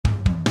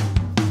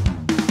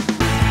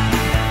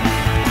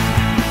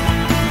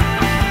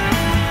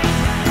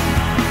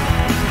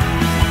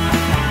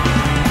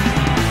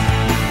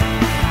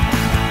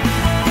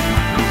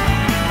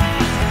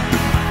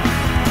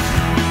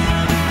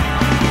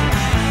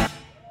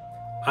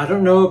I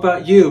don't know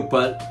about you,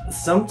 but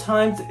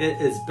sometimes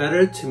it is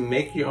better to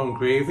make your own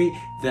gravy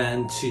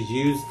than to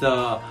use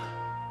the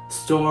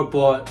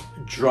store-bought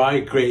dry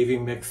gravy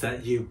mix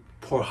that you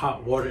pour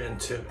hot water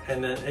into,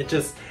 and then it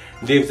just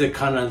leaves it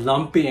kind of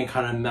lumpy and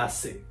kind of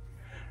messy.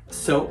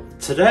 So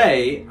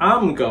today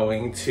I'm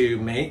going to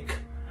make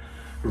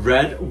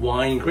red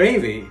wine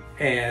gravy,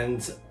 and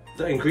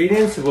the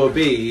ingredients will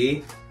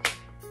be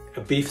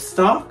a beef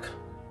stock,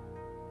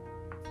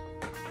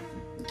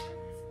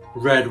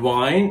 red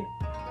wine.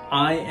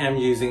 I am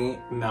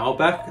using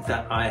Malbec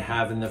that I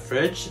have in the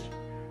fridge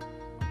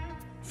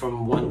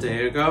from one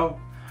day ago.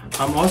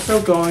 I'm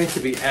also going to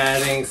be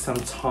adding some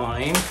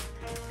thyme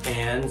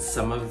and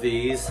some of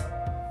these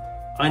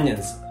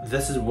onions.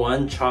 This is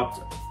one chopped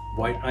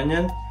white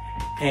onion,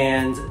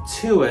 and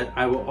to it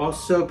I will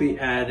also be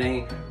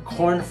adding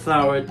corn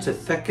flour to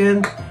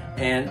thicken,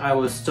 and I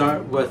will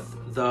start with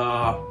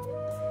the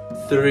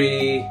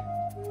 3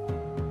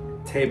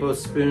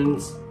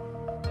 teaspoons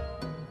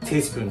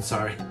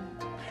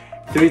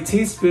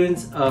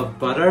of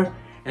butter,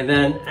 and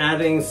then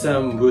adding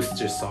some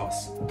Worcester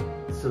sauce.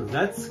 So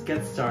let's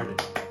get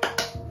started.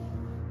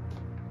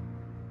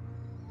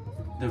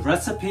 The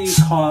recipe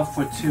called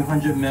for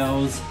 200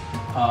 ml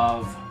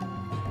of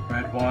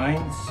red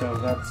wine, so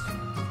let's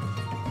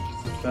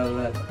fill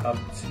it up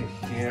to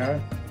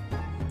here.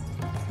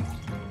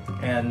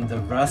 And the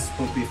rest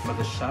will be for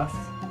the chef.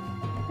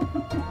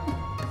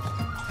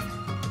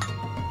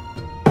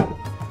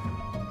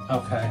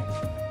 Okay,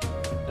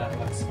 that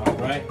looks about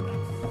right.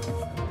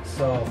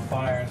 So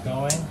fire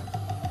going.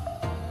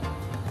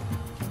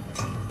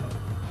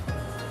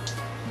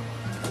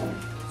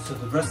 So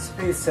the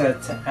recipe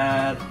said to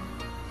add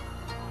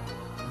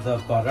the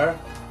butter,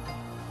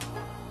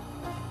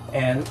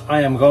 and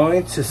I am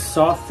going to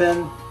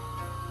soften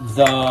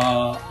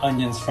the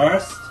onions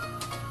first.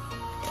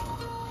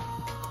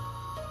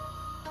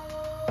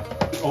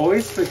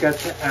 Always forget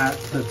to add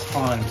the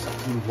thyme, so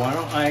why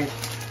don't I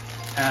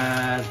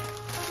add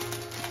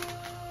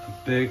a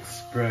big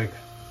sprig,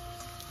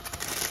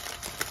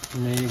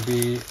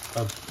 maybe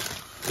a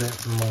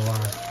bit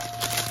more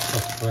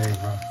for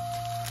flavor.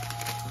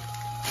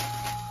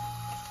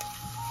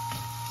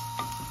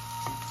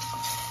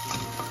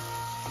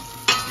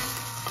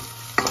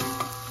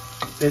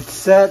 It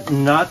said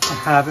not to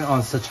have it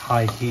on such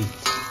high heat.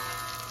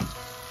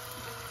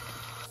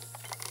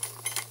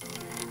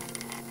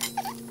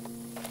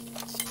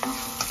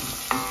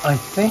 I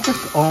think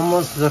it's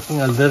almost looking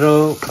a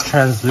little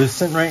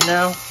translucent right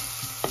now.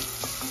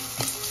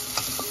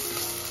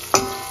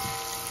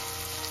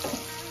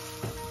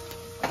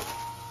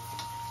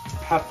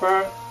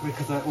 Pepper,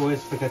 because I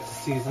always forget to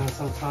season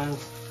sometimes.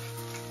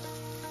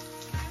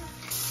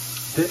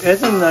 There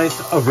is a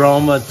nice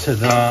aroma to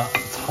the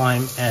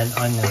thyme and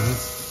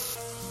onions.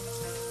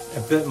 A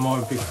bit more,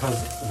 because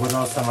what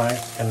else am I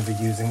going to be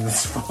using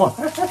this for?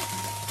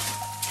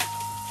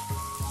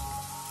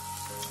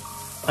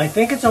 I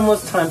think it's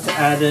almost time to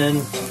add in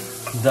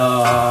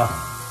the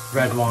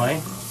red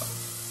wine.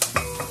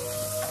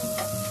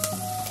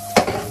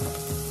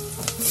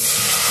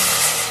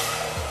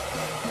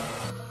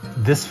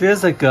 This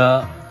feels like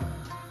a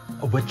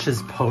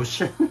witch's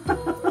potion.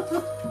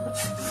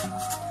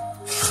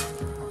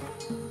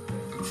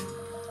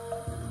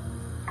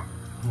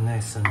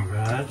 Nice and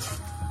red.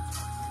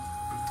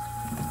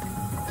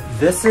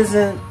 This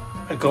isn't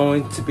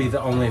going to be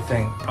the only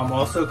thing. I'm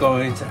also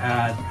going to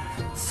add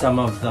some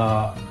of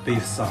the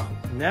beef stock.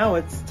 Now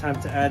it's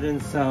time to add in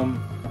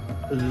some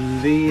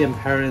Lee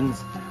 &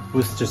 Perrins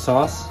Worcester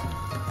sauce.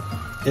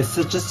 It's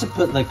just to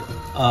put like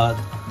a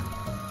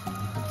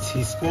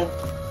teaspoon.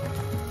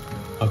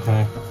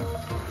 Okay.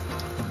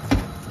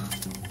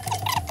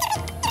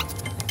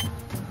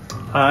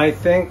 I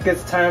think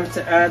it's time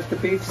to add the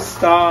beef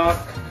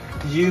stock.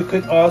 You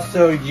could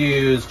also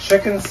use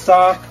chicken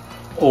stock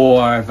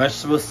or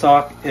vegetable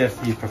stock if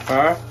you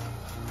prefer.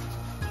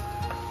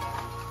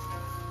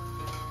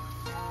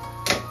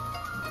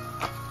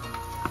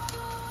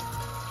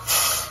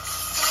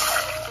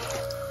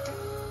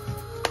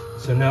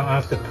 So now I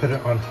have to put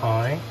it on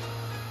high.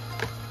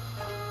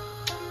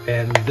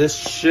 And this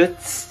should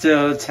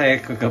still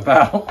take like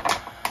about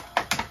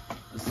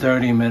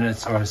 30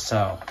 minutes or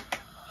so.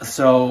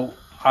 So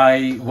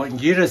I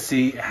want you to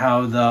see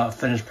how the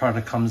finished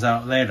product comes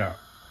out later.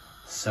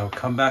 So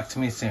come back to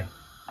me soon.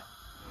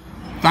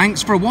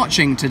 Thanks for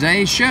watching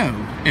today's show.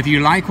 If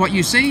you like what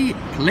you see,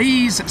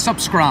 please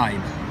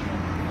subscribe.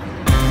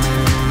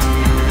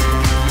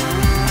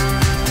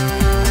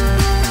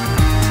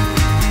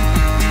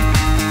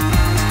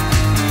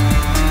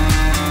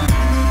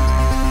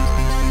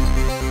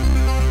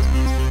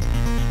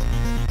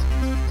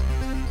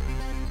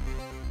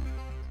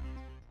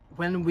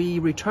 When we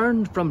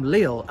returned from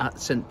Lille at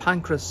St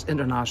Pancras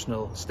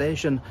International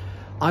Station,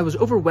 I was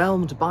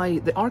overwhelmed by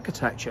the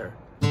architecture.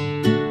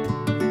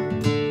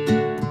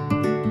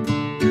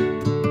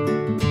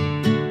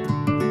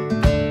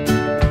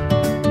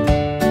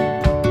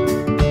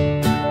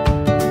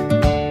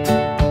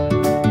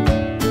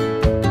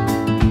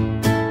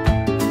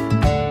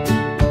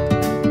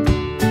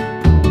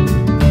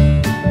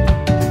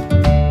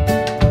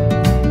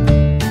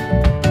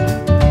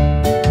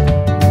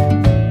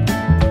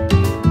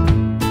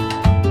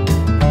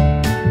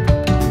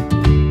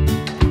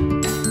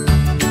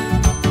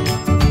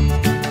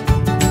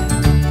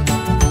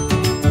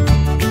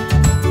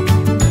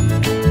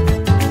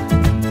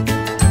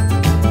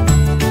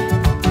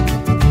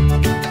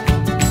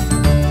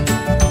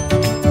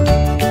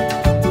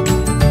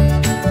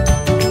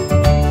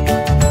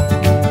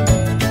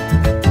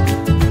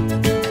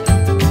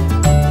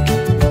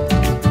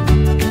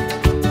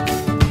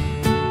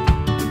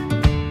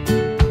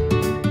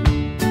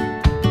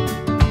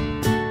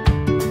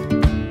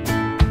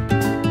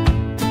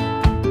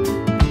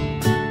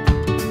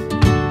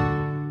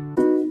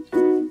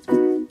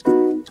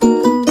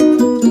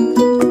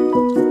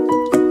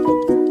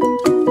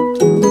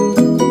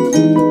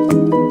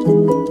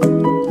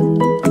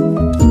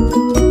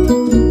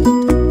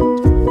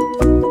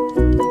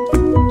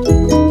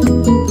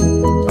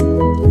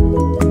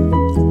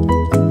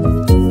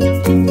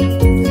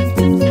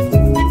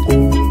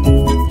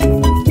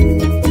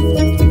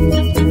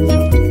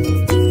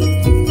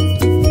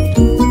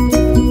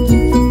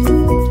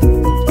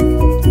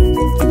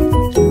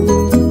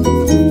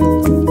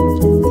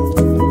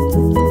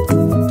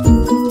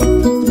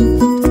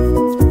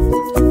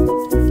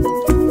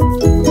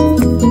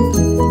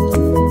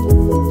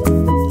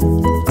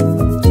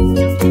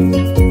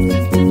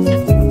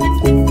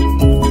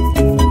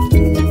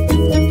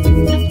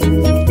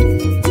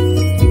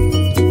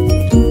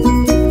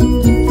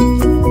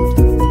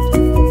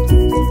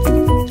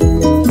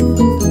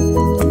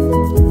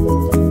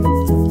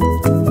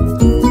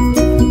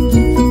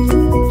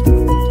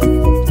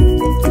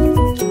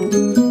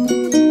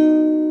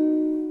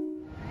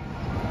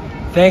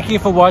 Thank you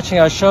for watching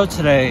our show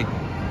today.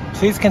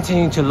 Please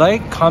continue to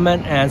like,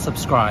 comment, and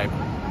subscribe.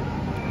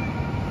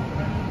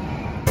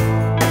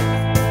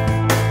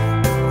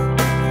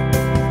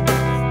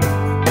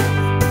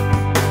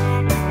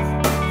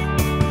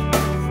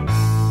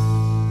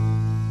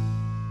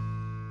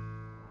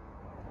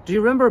 Do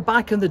you remember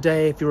back in the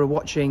day, if you were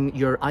watching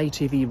your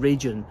ITV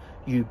region,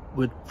 you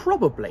would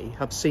probably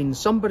have seen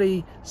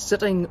somebody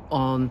sitting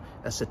on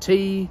a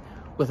settee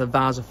with a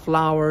vase of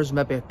flowers,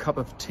 maybe a cup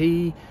of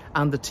tea,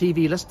 and the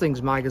TV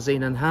listings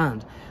magazine in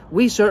hand.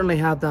 We certainly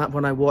had that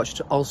when I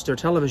watched Ulster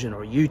Television,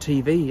 or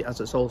UTV as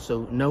it's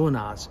also known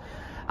as.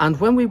 And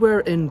when we were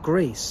in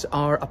Greece,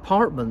 our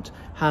apartment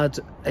had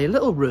a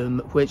little room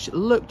which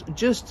looked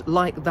just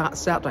like that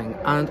setting,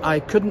 and I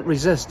couldn't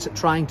resist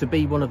trying to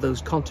be one of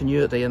those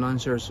continuity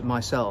announcers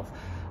myself.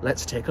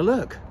 Let's take a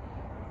look.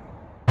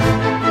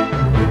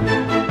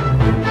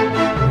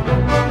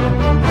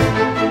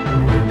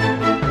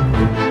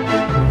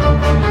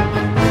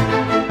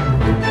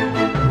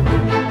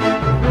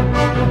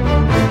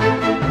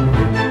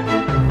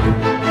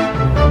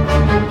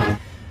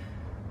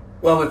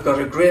 Well, we've got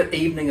a great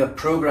evening of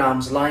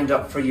programmes lined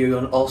up for you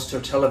on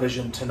Ulster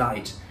Television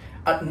tonight.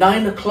 At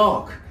 9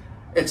 o'clock,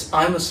 it's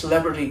I'm a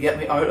Celebrity, Get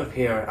Me Out of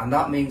Here, and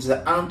that means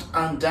that Ant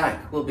and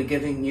Dec will be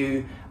giving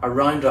you a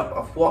roundup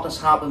of what has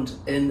happened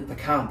in the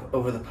camp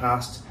over the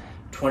past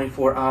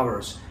 24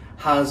 hours.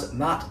 Has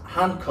Matt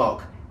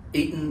Hancock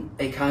eaten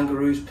a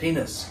kangaroo's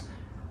penis?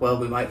 Well,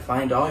 we might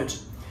find out.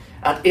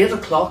 At 8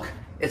 o'clock,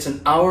 it's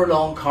an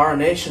hour-long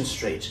Coronation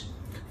Street.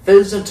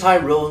 Fizz and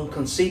Tyrone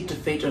concede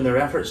defeat in their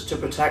efforts to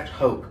protect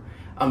Hope,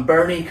 and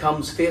Bernie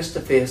comes face to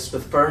face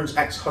with Fern's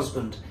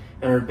ex-husband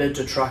in her bid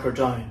to track her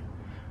down.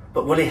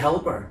 But will he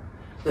help her?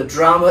 The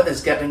drama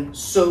is getting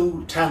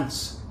so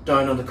tense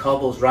down on the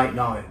cobbles right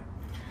now.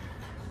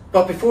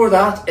 But before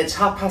that, it's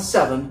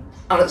 7:30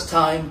 and it's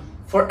time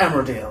for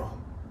Emmerdale.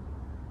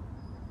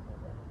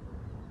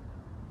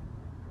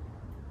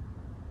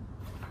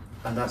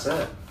 And that's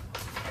it.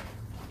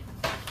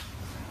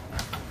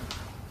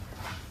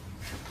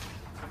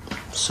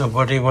 So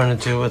what do you want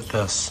to do with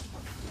this?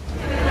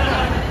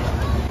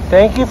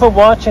 Thank you for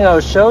watching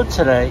our show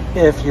today.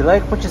 If you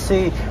like what you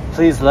see,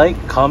 please like,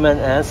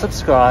 comment, and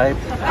subscribe.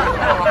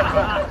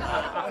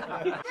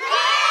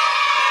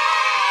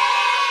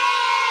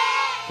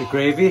 The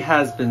gravy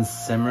has been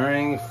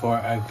simmering for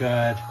a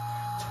good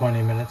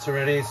 20 minutes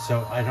already,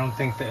 so I don't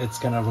think that it's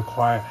going to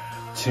require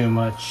too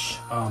much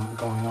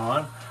going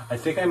on. I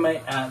think I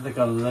might add like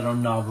a little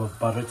knob of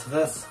butter to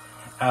this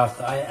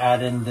after I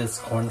add in this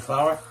corn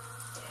flour.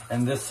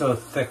 And this will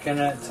thicken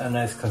it to a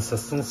nice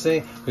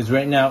consistency, because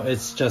right now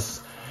it's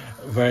just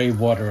very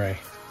watery.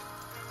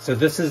 So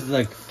this is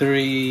like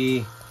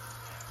 3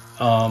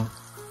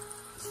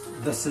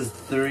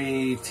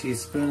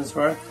 teaspoons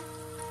worth.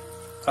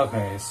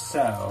 Okay,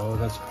 so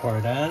let's pour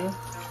it in.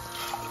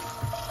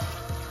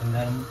 And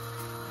then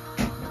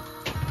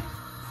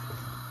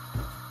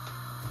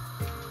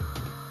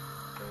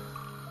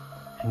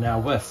now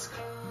whisk.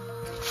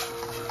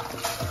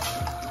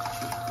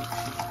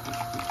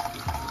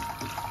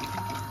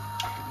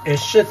 It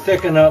should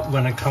thicken up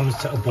when it comes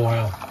to a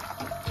boil.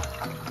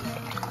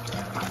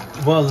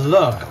 Well,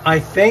 look, I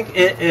think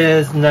it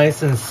is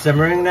nice and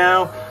simmering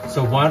now.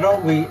 So why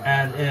don't we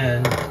add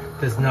in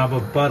this knob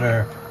of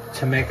butter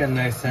to make it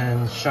nice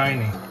and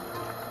shiny.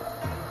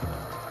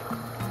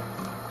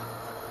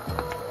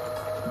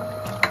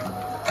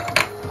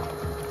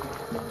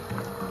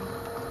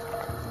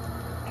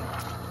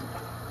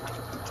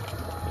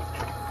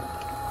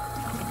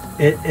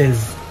 It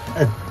is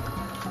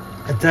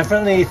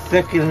definitely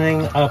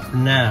thickening up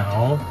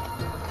now.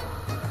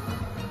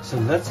 So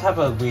let's have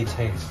a wee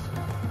taste.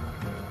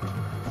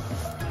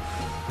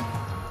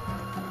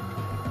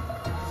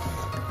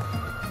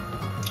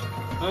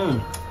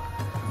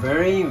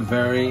 Very,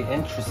 very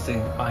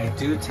interesting. I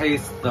do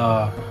taste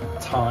the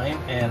thyme,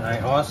 and I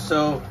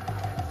also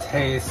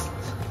taste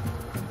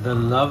the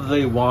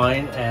lovely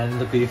wine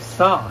and the beef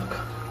stock.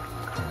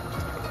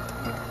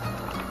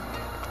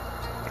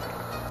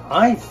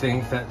 I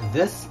think that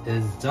this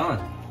is done.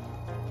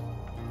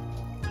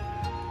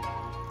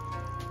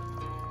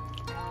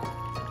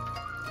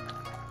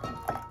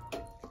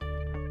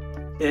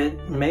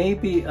 It may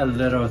be a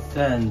little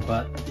thin,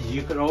 but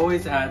you could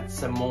always add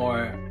some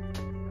more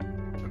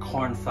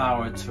corn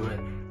flour to it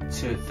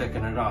to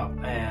thicken it up.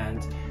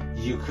 And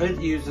you could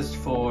use this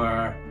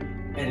for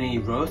any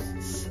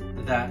roasts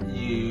that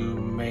you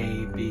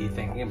may be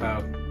thinking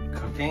about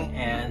cooking,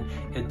 and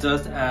it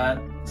does add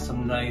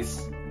some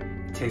nice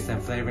taste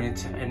and flavoring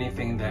to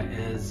anything that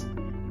is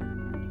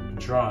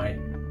dry.